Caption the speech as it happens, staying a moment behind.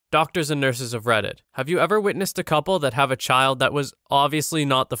Doctors and nurses of Reddit, have you ever witnessed a couple that have a child that was obviously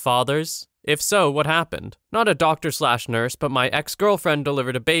not the father's? If so, what happened? Not a doctor/nurse, but my ex-girlfriend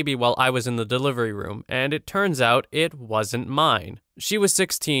delivered a baby while I was in the delivery room, and it turns out it wasn't mine. She was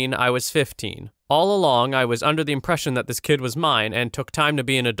 16, I was 15. All along, I was under the impression that this kid was mine and took time to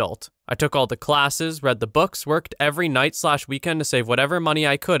be an adult. I took all the classes, read the books, worked every night/weekend to save whatever money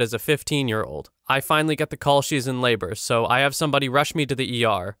I could as a 15-year-old. I finally get the call she's in labor, so I have somebody rush me to the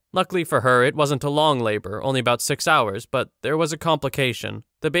ER. Luckily for her, it wasn't a long labor, only about 6 hours, but there was a complication.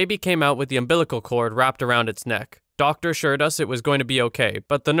 The baby came out with the umbilical cord wrapped around its neck. Doctor assured us it was going to be okay,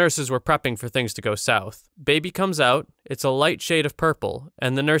 but the nurses were prepping for things to go south. Baby comes out, it's a light shade of purple,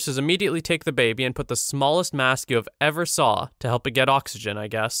 and the nurses immediately take the baby and put the smallest mask you have ever saw to help it get oxygen, I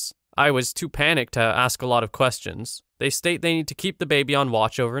guess. I was too panicked to ask a lot of questions. They state they need to keep the baby on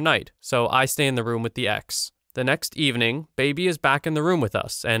watch overnight, so I stay in the room with the ex. The next evening, baby is back in the room with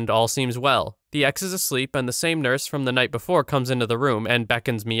us, and all seems well. The ex is asleep, and the same nurse from the night before comes into the room and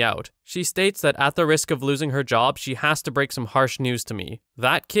beckons me out. She states that at the risk of losing her job, she has to break some harsh news to me.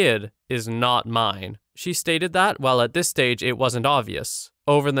 That kid is not mine. She stated that, while at this stage it wasn't obvious.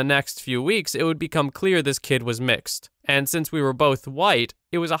 Over the next few weeks, it would become clear this kid was mixed. And since we were both white,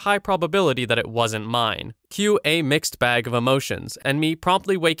 it was a high probability that it wasn't mine. Cue a mixed bag of emotions, and me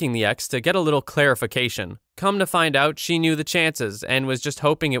promptly waking the ex to get a little clarification. Come to find out, she knew the chances and was just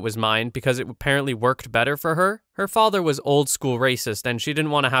hoping it was mine because it apparently worked better for her. Her father was old school racist and she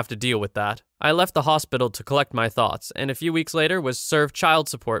didn't want to have to deal with that. I left the hospital to collect my thoughts, and a few weeks later was served child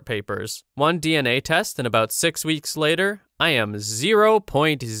support papers. One DNA test, and about 6 weeks later, I am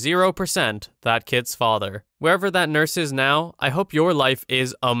 0.0% that kid's father. Wherever that nurse is now, I hope your life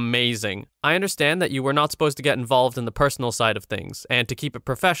is amazing. I understand that you were not supposed to get involved in the personal side of things, and to keep it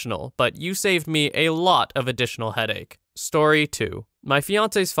professional, but you saved me a lot of additional headache. Story 2. My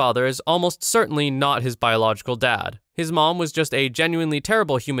fiance's father is almost certainly not his biological dad. His mom was just a genuinely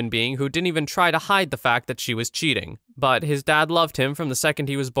terrible human being who didn't even try to hide the fact that she was cheating. But his dad loved him from the second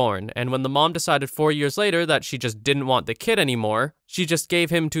he was born, and when the mom decided 4 years later that she just didn't want the kid anymore, she just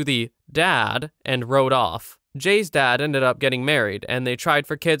gave him to the dad and wrote off. Jay's dad ended up getting married, and they tried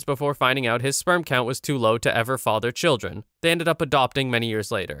for kids before finding out his sperm count was too low to ever father children. They ended up adopting many years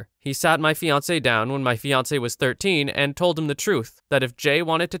later. He sat my fiance down when my fiance was 13 and told him the truth, that if Jay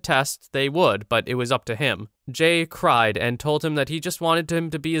wanted to test, they would, but it was up to him. Jay cried and told him that he just wanted him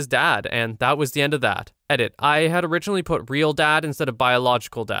to be his dad, and that was the end of that. Edit, I had originally put real dad instead of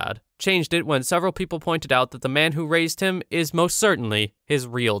biological dad. Changed it when several people pointed out that the man who raised him is most certainly his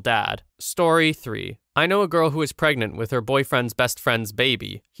real dad. Story 3. I know a girl who is pregnant with her boyfriend's best friend's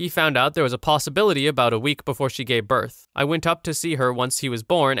baby. He found out there was a possibility about a week before she gave birth. I went up to see her once he was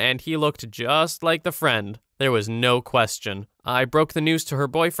born, and he looked just like the friend. There was no question. I broke the news to her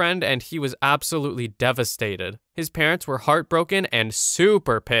boyfriend, and he was absolutely devastated. His parents were heartbroken and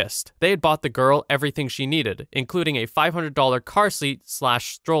super pissed. They had bought the girl everything she needed, including a $500 car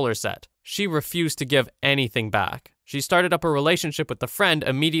seat/stroller set. She refused to give anything back. She started up a relationship with the friend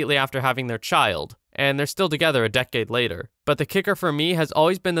immediately after having their child, and they're still together a decade later. But the kicker for me has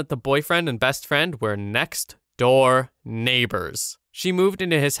always been that the boyfriend and best friend were next door neighbors. She moved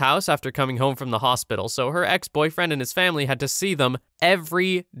into his house after coming home from the hospital, so her ex-boyfriend and his family had to see them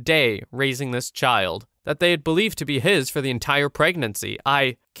every day raising this child that they had believed to be his for the entire pregnancy.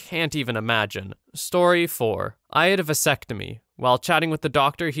 I can't even imagine. Story 4. I had a vasectomy. While chatting with the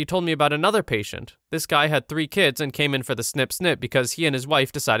doctor, he told me about another patient. This guy had 3 kids and came in for the snip because he and his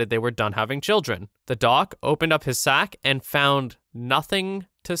wife decided they were done having children. The doc opened up his sack and found nothing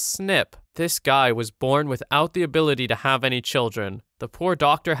to snip. This guy was born without the ability to have any children. The poor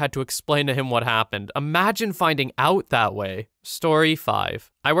doctor had to explain to him what happened. Imagine finding out that way. Story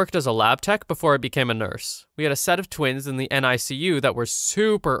 5. I worked as a lab tech before I became a nurse. We had a set of twins in the NICU that were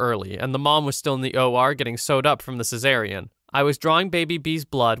super early, and the mom was still in the OR getting sewed up from the cesarean. I was drawing baby B's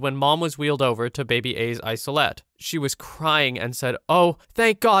blood when mom was wheeled over to baby A's isolette. She was crying and said, "Oh,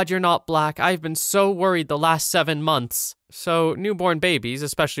 thank God you're not black. I've been so worried the last 7 months." So newborn babies,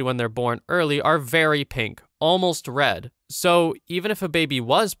 especially when they're born early, are very pink, almost red. So even if a baby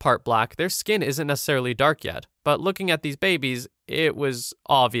was part black, their skin isn't necessarily dark yet. But looking at these babies, it was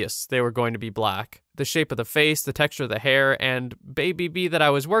obvious they were going to be black. The shape of the face, the texture of the hair, and baby B that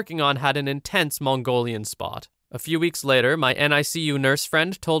I was working on had an intense Mongolian spot. A few weeks later, my NICU nurse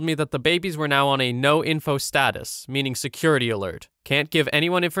friend told me that the babies were now on a no info status, meaning security alert. Can't give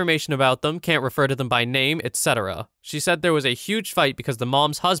anyone information about them, can't refer to them by name, etc. She said there was a huge fight because the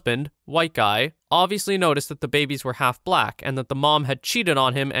mom's husband, white guy, obviously noticed that the babies were half black and that the mom had cheated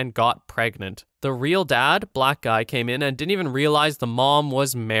on him and got pregnant. The real dad, black guy, came in and didn't even realize the mom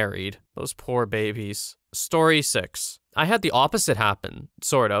was married. Those poor babies. Story 6. I had the opposite happen,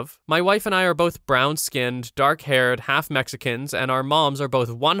 sort of. My wife and I are both brown-skinned, dark-haired, half Mexicans, and our moms are both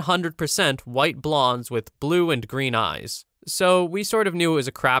 100% white blondes with blue and green eyes. So we sort of knew it was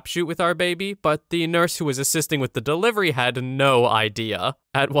a crapshoot with our baby, but the nurse who was assisting with the delivery had no idea.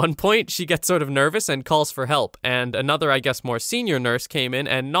 At one point, she gets sort of nervous and calls for help, and another, I guess, more senior nurse came in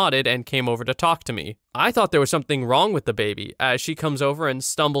and nodded and came over to talk to me. I thought there was something wrong with the baby, as she comes over and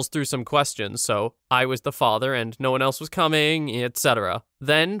stumbles through some questions, so I was the father and no one else was coming, etc.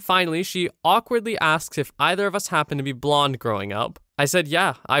 Then, finally, she awkwardly asks if either of us happened to be blonde growing up. I said,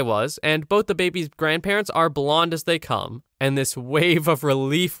 yeah, I was, and both the baby's grandparents are blonde as they come. And this wave of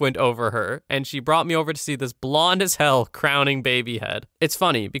relief went over her, and she brought me over to see this blonde as hell crowning baby head. It's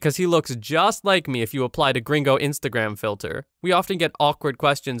funny, because he looks just like me if you applied a gringo Instagram filter. We often get awkward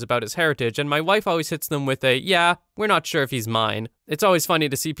questions about his heritage, and my wife always hits them with a, yeah, we're not sure if he's mine. It's always funny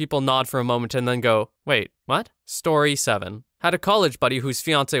to see people nod for a moment and then go, wait, what? Story 7. Had a college buddy whose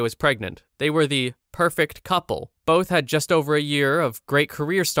fiance was pregnant. They were the perfect couple. Both had just over a year of great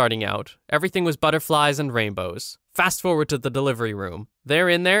careers starting out. Everything was butterflies and rainbows. Fast forward to the delivery room. They're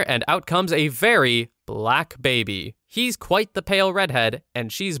in there and out comes a very black baby. He's quite the pale redhead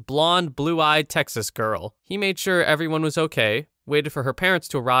and she's blonde, blue-eyed Texas girl. He made sure everyone was okay, waited for her parents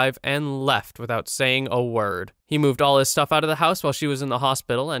to arrive, and left without saying a word. He moved all his stuff out of the house while she was in the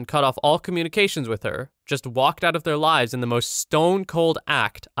hospital and cut off all communications with her. Just walked out of their lives in the most stone-cold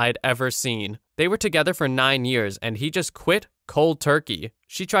act I'd ever seen. They were together for 9 years and he just quit cold turkey.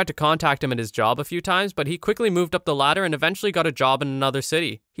 She tried to contact him at his job a few times, but he quickly moved up the ladder and eventually got a job in another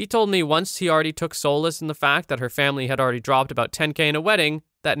city. He told me once he already took solace in the fact that her family had already dropped about $10K in a wedding.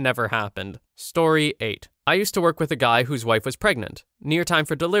 That never happened. Story 8. I used to work with a guy whose wife was pregnant. Near time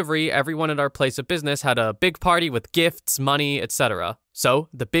for delivery, everyone at our place of business had a big party with gifts, money, etc. So,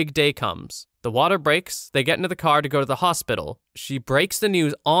 the big day comes. The water breaks, they get into the car to go to the hospital. She breaks the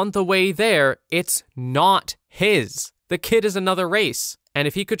news on the way there, it's not his. The kid is another race. And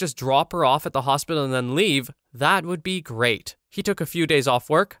if he could just drop her off at the hospital and then leave, that would be great. He took a few days off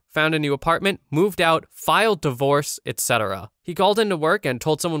work, found a new apartment, moved out, filed divorce, etc. He called into work and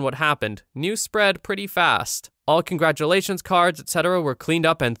told someone what happened. News spread pretty fast. All congratulations cards, etc. were cleaned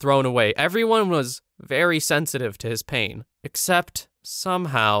up and thrown away. Everyone was very sensitive to his pain. Except,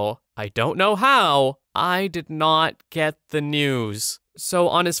 somehow, I don't know how, I did not get the news. So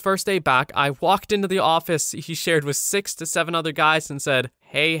on his first day back, I walked into the office he shared with 6 to 7 other guys and said,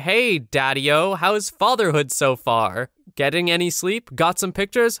 hey, daddy-o, how's fatherhood so far? Getting any sleep? Got some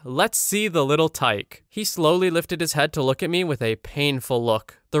pictures? Let's see the little tyke. He slowly lifted his head to look at me with a painful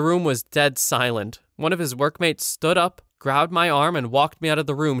look. The room was dead silent. One of his workmates stood up, grabbed my arm, and walked me out of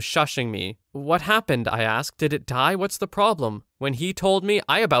the room, shushing me. What happened? I asked. Did it die? What's the problem? When he told me,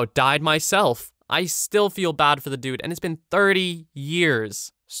 I about died myself. I still feel bad for the dude, and it's been 30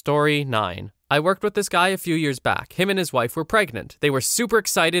 years. Story 9. I worked with this guy a few years back. Him and his wife were pregnant. They were super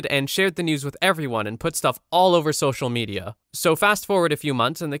excited and shared the news with everyone and put stuff all over social media. So fast forward a few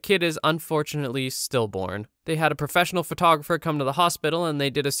months and the kid is unfortunately stillborn. They had a professional photographer come to the hospital and they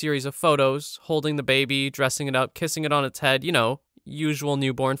did a series of photos, holding the baby, dressing it up, kissing it on its head, you know, usual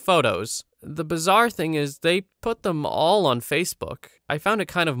newborn photos. The bizarre thing is they put them all on Facebook. I found it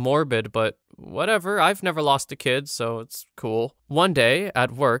kind of morbid, but whatever, I've never lost a kid, so it's cool. One day,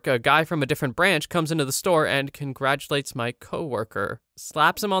 at work, a guy from a different branch comes into the store and congratulates my coworker.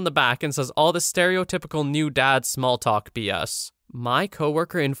 Slaps him on the back and says all the stereotypical new dad small talk BS. My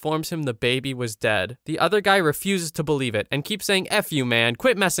coworker informs him the baby was dead. The other guy refuses to believe it and keeps saying, F you, man,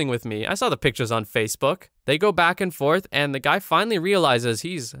 quit messing with me. I saw the pictures on Facebook. They go back and forth, and the guy finally realizes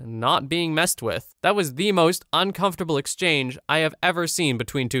he's not being messed with. That was the most uncomfortable exchange I have ever seen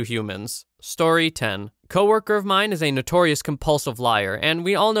between two humans. Story 10. Coworker of mine is a notorious compulsive liar, and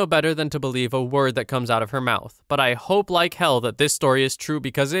we all know better than to believe a word that comes out of her mouth. But I hope like hell that this story is true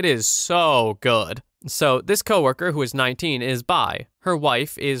because it is so good. So, this coworker, who is 19, is bi. Her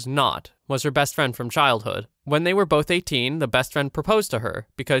wife is not, was her best friend from childhood. When they were both 18, the best friend proposed to her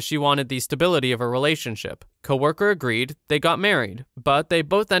because she wanted the stability of a relationship. Coworker agreed, they got married, but they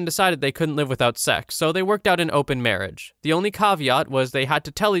both then decided they couldn't live without sex, so they worked out an open marriage. The only caveat was they had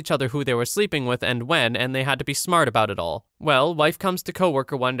to tell each other who they were sleeping with and when, and they had to be smart about it all. Well, wife comes to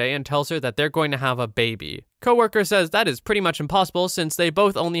coworker one day and tells her that they're going to have a baby. Coworker says that is pretty much impossible since they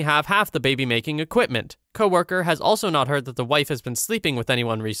both only have half the baby-making equipment. Coworker has also not heard that the wife has been sleeping with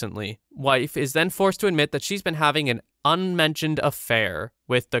anyone recently. Wife is then forced to admit that she's been having an unmentioned affair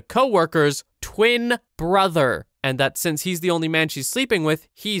with the coworker's twin brother, and that since he's the only man she's sleeping with,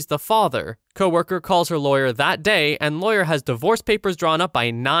 he's the father. Coworker calls her lawyer that day, and lawyer has divorce papers drawn up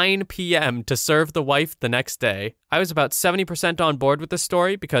by 9 p.m. to serve the wife the next day. I was about 70% on board with this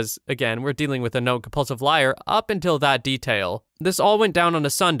story because, again, we're dealing with a known compulsive liar up until that detail. This all went down on a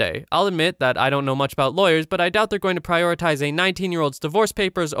Sunday. I'll admit that I don't know much about lawyers, but I doubt they're going to prioritize a 19-year-old's divorce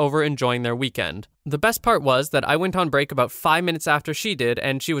papers over enjoying their weekend. The best part was that I went on break about 5 minutes after she did,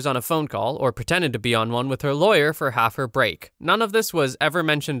 and she was on a phone call, or pretended to be on one, with her lawyer for half her break. None of this was ever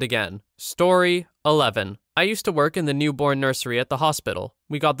mentioned again. Story 11. I used to work in the newborn nursery at the hospital.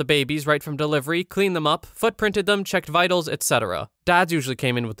 We got the babies right from delivery, cleaned them up, footprinted them, checked vitals, etc. Dads usually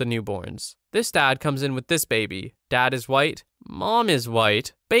came in with the newborns. This dad comes in with this baby. Dad is white. Mom is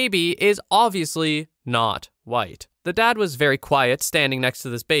white. Baby is obviously not white. The dad was very quiet, standing next to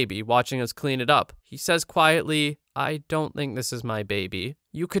this baby, watching us clean it up. He says quietly, "I don't think this is my baby."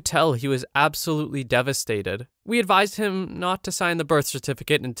 You could tell he was absolutely devastated. We advised him not to sign the birth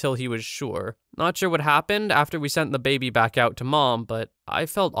certificate until he was sure. Not sure what happened after we sent the baby back out to mom, but I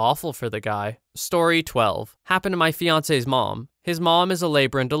felt awful for the guy. Story 12. Happened to my fiance's mom. His mom is a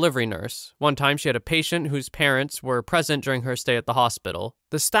labor and delivery nurse. One time she had a patient whose parents were present during her stay at the hospital.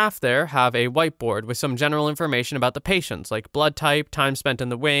 The staff there have a whiteboard with some general information about the patients, like blood type, time spent in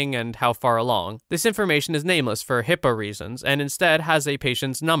the wing, and how far along. This information is nameless for HIPAA reasons, and instead has a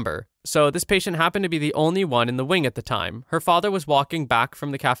patient's number. So this patient happened to be the only one in the wing at the time. Her father was walking back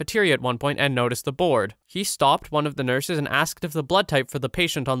from the cafeteria at one point and noticed the board. He stopped one of the nurses and asked if the blood type for the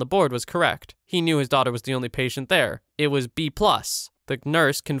patient on the board was correct. He knew his daughter was the only patient there. It was B+. The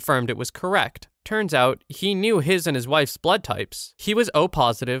nurse confirmed it was correct. Turns out he knew his and his wife's blood types. He was O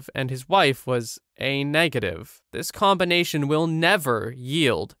positive and his wife was A negative. This combination will never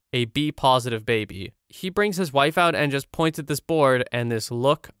yield a B positive baby. He brings his wife out and just points at this board, and this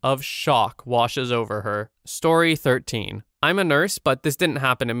look of shock washes over her. Story 13. I'm a nurse, but this didn't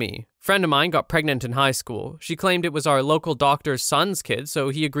happen to me. Friend of mine got pregnant in high school. She claimed it was our local doctor's son's kid, so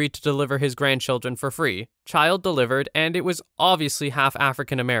he agreed to deliver his grandchildren for free. Child delivered, and it was obviously half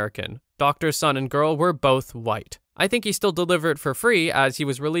African American. Doctor's son and girl were both white. I think he still delivered for free as he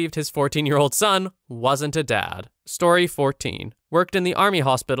was relieved his 14-year-old son wasn't a dad. Story 14. Worked in the Army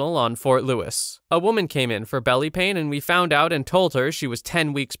hospital on Fort Lewis. A woman came in for belly pain and we found out and told her she was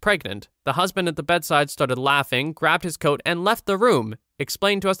 10 weeks pregnant. The husband at the bedside started laughing, grabbed his coat and left the room.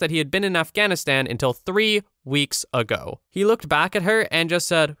 Explained to us that he had been in Afghanistan until 3 weeks ago. He looked back at her and just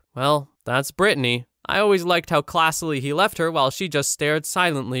said, "Well, that's Brittany." I always liked how classily he left her while she just stared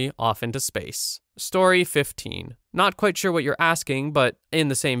silently off into space. Story 15. Not quite sure what you're asking, but in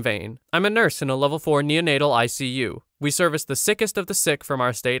the same vein. I'm a nurse in a level 4 neonatal ICU. We service the sickest of the sick from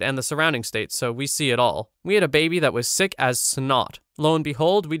our state and the surrounding states, so we see it all. We had a baby that was sick as snot. Lo and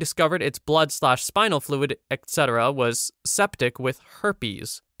behold, we discovered its blood/spinal fluid, etc. was septic with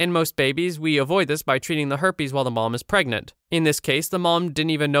herpes. In most babies, we avoid this by treating the herpes while the mom is pregnant. In this case, the mom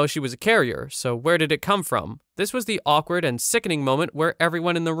didn't even know she was a carrier, so where did it come from? This was the awkward and sickening moment where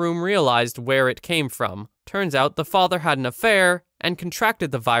everyone in the room realized where it came from. Turns out the father had an affair and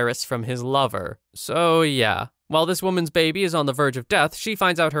contracted the virus from his lover. So yeah. While this woman's baby is on the verge of death, she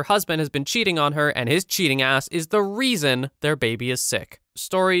finds out her husband has been cheating on her and his cheating ass is the reason their baby is sick.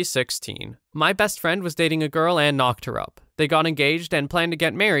 Story 16. My best friend was dating a girl and knocked her up. They got engaged and planned to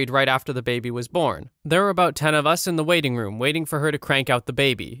get married right after the baby was born. There were about 10 of us in the waiting room waiting for her to crank out the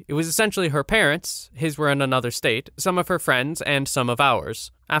baby. It was essentially her parents, his were in another state, some of her friends, and some of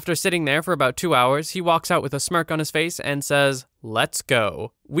ours. After sitting there for about 2 hours, he walks out with a smirk on his face and says, "Let's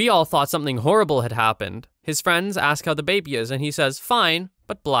go." We all thought something horrible had happened. His friends ask how the baby is, and he says, "Fine,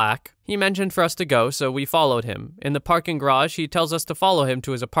 but black." He mentioned for us to go, so we followed him. In the parking garage, he tells us to follow him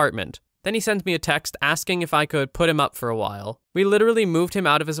to his apartment. Then he sends me a text asking if I could put him up for a while. We literally moved him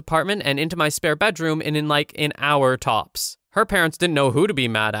out of his apartment and into my spare bedroom in like an hour tops. Her parents didn't know who to be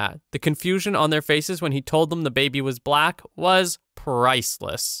mad at. The confusion on their faces when he told them the baby was black was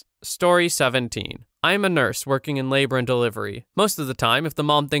priceless. Story 17. I am a nurse working in labor and delivery. Most of the time, if the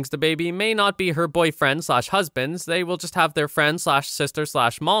mom thinks the baby may not be her boyfriend/husband's, they will just have their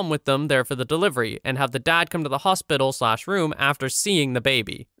friend/sister/mom with them there for the delivery and have the dad come to the hospital/room after seeing the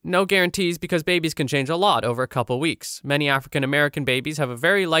baby. No guarantees because babies can change a lot over a couple weeks. Many African American babies have a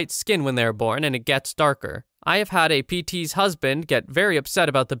very light skin when they are born and it gets darker. I have had a PT's husband get very upset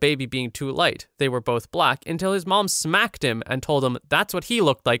about the baby being too light. They were both black until his mom smacked him and told him that's what he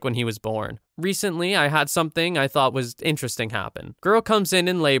looked like when he was born. Recently, I had something I thought was interesting happen. Girl comes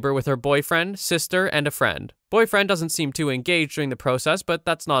in labor with her boyfriend, sister, and a friend. Boyfriend doesn't seem too engaged during the process, but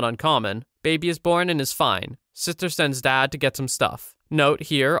that's not uncommon. Baby is born and is fine. Sister sends dad to get some stuff. Note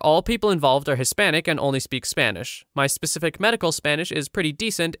here, all people involved are Hispanic and only speak Spanish. My specific medical Spanish is pretty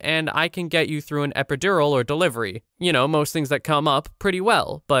decent, and I can get you through an epidural or delivery. You know, most things that come up pretty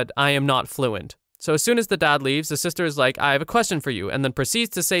well, but I am not fluent. So as soon as the dad leaves, the sister is like, I have a question for you, and then proceeds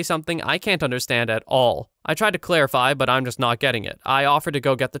to say something I can't understand at all. I tried to clarify, but I'm just not getting it. I offered to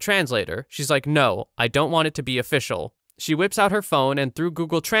go get the translator. She's like, no, I don't want it to be official. She whips out her phone and through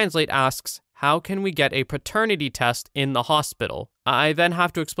Google Translate asks, how can we get a paternity test in the hospital? I then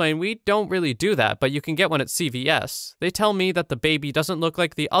have to explain we don't really do that, but you can get one at CVS. They tell me that the baby doesn't look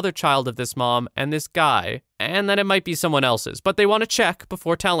like the other child of this mom and this guy, and that it might be someone else's, but they want to check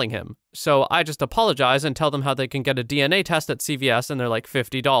before telling him. So I just apologize and tell them how they can get a DNA test at CVS, and they're like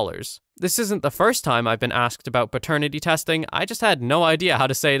 $50. This isn't the first time I've been asked about paternity testing, I just had no idea how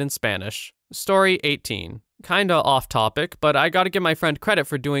to say it in Spanish. Story 18. Kinda off topic, but I gotta give my friend credit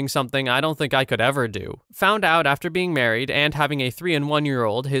for doing something I don't think I could ever do. Found out after being married and having a 3 and 1 year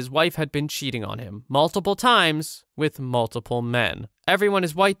old, his wife had been cheating on him multiple times with multiple men. Everyone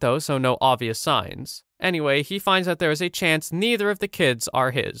is white though, so no obvious signs. Anyway, he finds that there is a chance neither of the kids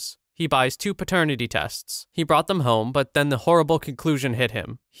are his. He buys 2 paternity tests. He brought them home, but then the horrible conclusion hit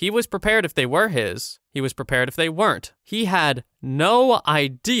him. He was prepared if they were his. He was prepared if they weren't. He had no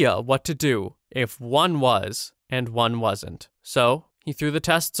idea what to do if one was and one wasn't. So he threw the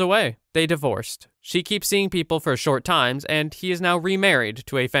tests away. They divorced. She keeps seeing people for short times, and he is now remarried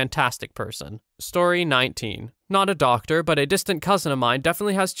to a fantastic person. Story 19. Not a doctor, but a distant cousin of mine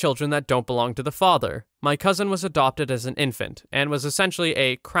definitely has children that don't belong to the father. My cousin was adopted as an infant, and was essentially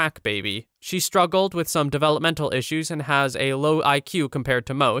a crack baby. She struggled with some developmental issues and has a low IQ compared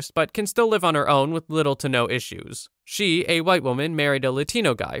to most, but can still live on her own with little to no issues. She, a white woman, married a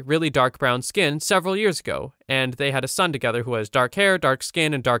Latino guy, really dark brown skin, several years ago, and they had a son together who has dark hair, dark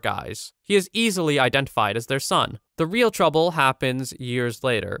skin, and dark eyes. He is easily identified as their son. The real trouble happens years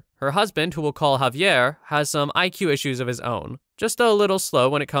later. Her husband, who we'll call Javier, has some IQ issues of his own. Just a little slow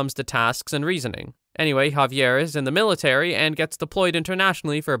when it comes to tasks and reasoning. Anyway, Javier is in the military and gets deployed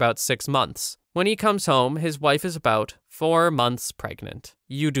internationally for about 6 months. When he comes home, his wife is about 4 months pregnant.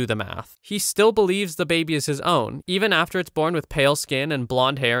 You do the math. He still believes the baby is his own, even after it's born with pale skin and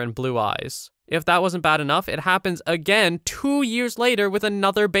blonde hair and blue eyes. If that wasn't bad enough, it happens again 2 years later with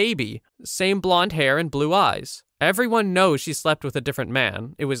another baby. Same blonde hair and blue eyes. Everyone knows she slept with a different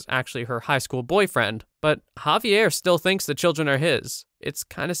man. It was actually her high school boyfriend. But Javier still thinks the children are his. It's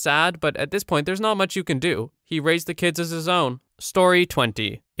kind of sad, but at this point, there's not much you can do. He raised the kids as his own. Story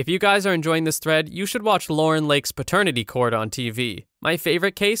 20. If you guys are enjoying this thread, you should watch Lauren Lake's paternity court on TV. My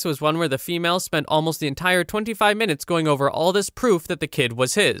favorite case was one where the female spent almost the entire 25 minutes going over all this proof that the kid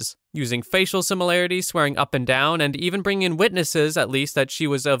was his, using facial similarities, swearing up and down, and even bringing in witnesses at least that she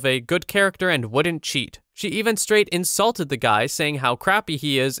was of a good character and wouldn't cheat. She even straight insulted the guy, saying how crappy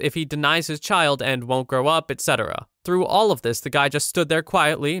he is if he denies his child and won't grow up, etc. Through all of this, the guy just stood there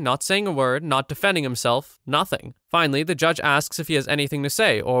quietly, not saying a word, not defending himself, nothing. Finally, the judge asks if he has anything to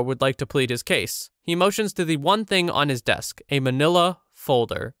say or would like to plead his case. He motions to the one thing on his desk, a manila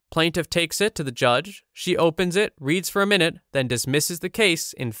folder. Plaintiff takes it to the judge. She opens it, reads for a minute, then dismisses the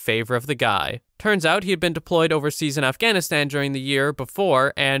case in favor of the guy. Turns out he had been deployed overseas in Afghanistan during the year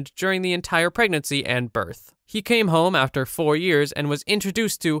before and during the entire pregnancy and birth. He came home after 4 years and was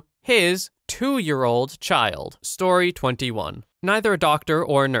introduced to his 2-year-old child. Story 21. Neither a doctor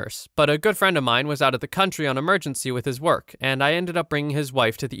or a nurse, but a good friend of mine was out of the country on emergency with his work, and I ended up bringing his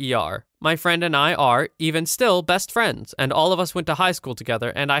wife to the ER. My friend and I are, even still, best friends, and all of us went to high school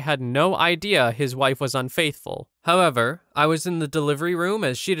together, and I had no idea his wife was unfaithful. However, I was in the delivery room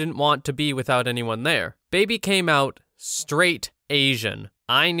as she didn't want to be without anyone there. Baby came out straight Asian.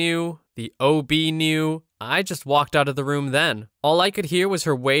 I knew, the OB knew. I just walked out of the room then. All I could hear was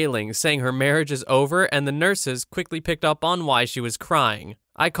her wailing, saying her marriage is over, and the nurses quickly picked up on why she was crying.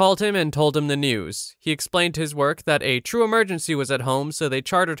 I called him and told him the news. He explained to his work that a true emergency was at home, so they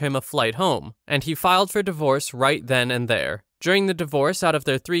chartered him a flight home, and he filed for divorce right then and there. During the divorce, out of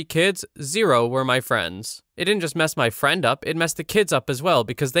their 3 kids, 0 were my friends. It didn't just mess my friend up, it messed the kids up as well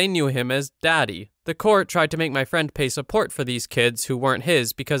because they knew him as Daddy. The court tried to make my friend pay support for these kids who weren't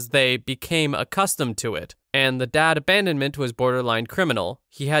his because they became accustomed to it. And the dad abandonment was borderline criminal.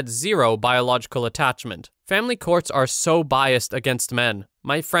 He had 0 biological attachment. Family courts are so biased against men.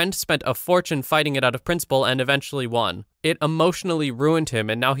 My friend spent a fortune fighting it out of principle and eventually won. It emotionally ruined him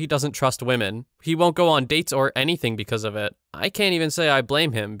and now he doesn't trust women. He won't go on dates or anything because of it. I can't even say I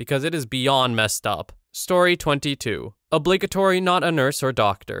blame him because it is beyond messed up. Story 22. Obligatory not a nurse or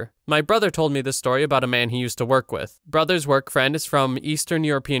doctor. My brother told me this story about a man he used to work with. Brother's work friend is from Eastern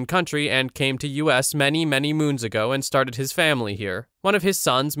European country and came to US many moons ago and started his family here. One of his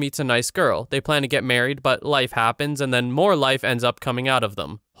sons meets a nice girl. They plan to get married, but life happens and then more life ends up coming out of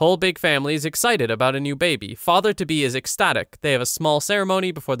them. Whole big family is excited about a new baby. Father-to-be is ecstatic. They have a small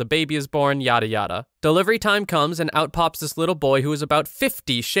ceremony before the baby is born, yada yada. Delivery time comes and out pops this little boy who is about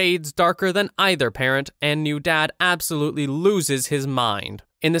 50 shades darker than either parent, and new dad absolutely loses his mind.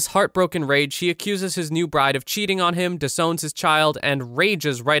 In this heartbroken rage, he accuses his new bride of cheating on him, disowns his child, and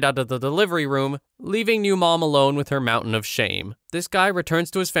rages right out of the delivery room, leaving new mom alone with her mountain of shame. This guy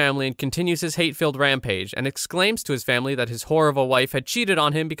returns to his family and continues his hate-filled rampage, and exclaims to his family that his whore of a wife had cheated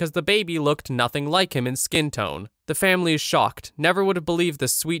on him because the baby looked nothing like him in skin tone. The family is shocked. Never would have believed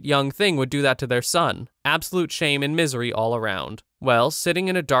this sweet young thing would do that to their son. Absolute shame and misery all around. Well, sitting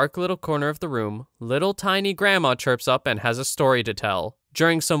in a dark little corner of the room, little tiny grandma chirps up and has a story to tell.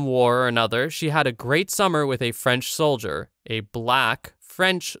 During some war or another, she had a great summer with a French soldier, a black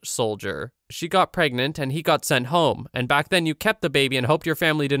French soldier. She got pregnant and he got sent home, and back then you kept the baby and hoped your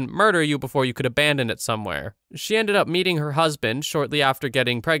family didn't murder you before you could abandon it somewhere. She ended up meeting her husband shortly after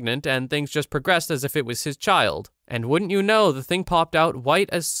getting pregnant, and things just progressed as if it was his child. And wouldn't you know, the thing popped out white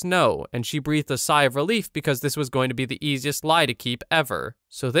as snow, and she breathed a sigh of relief because this was going to be the easiest lie to keep ever.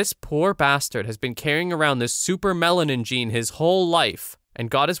 So this poor bastard has been carrying around this super melanin gene his whole life, and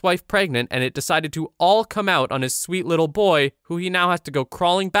got his wife pregnant, and it decided to all come out on his sweet little boy, who he now has to go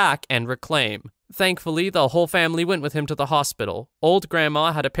crawling back and reclaim. Thankfully, the whole family went with him to the hospital. Old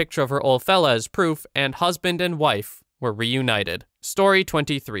grandma had a picture of her old fella as proof, and husband and wife were reunited. Story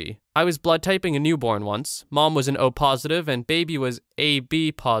 23. I was blood typing a newborn once. Mom was an O positive and baby was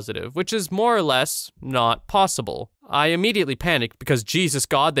AB positive, which is more or less not possible. I immediately panicked because Jesus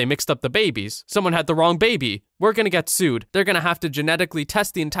God, they mixed up the babies. Someone had the wrong baby. We're gonna get sued. They're gonna have to genetically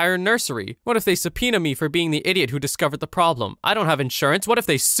test the entire nursery. What if they subpoena me for being the idiot who discovered the problem? I don't have insurance. What if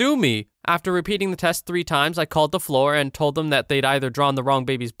they sue me? After repeating the test 3 times, I called the floor and told them that they'd either drawn the wrong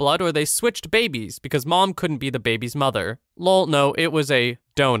baby's blood or they switched babies because mom couldn't be the baby's mother. Lol, no, it was a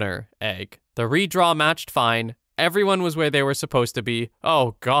donor egg. The redraw matched fine. Everyone was where they were supposed to be.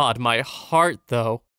 Oh God, my heart though.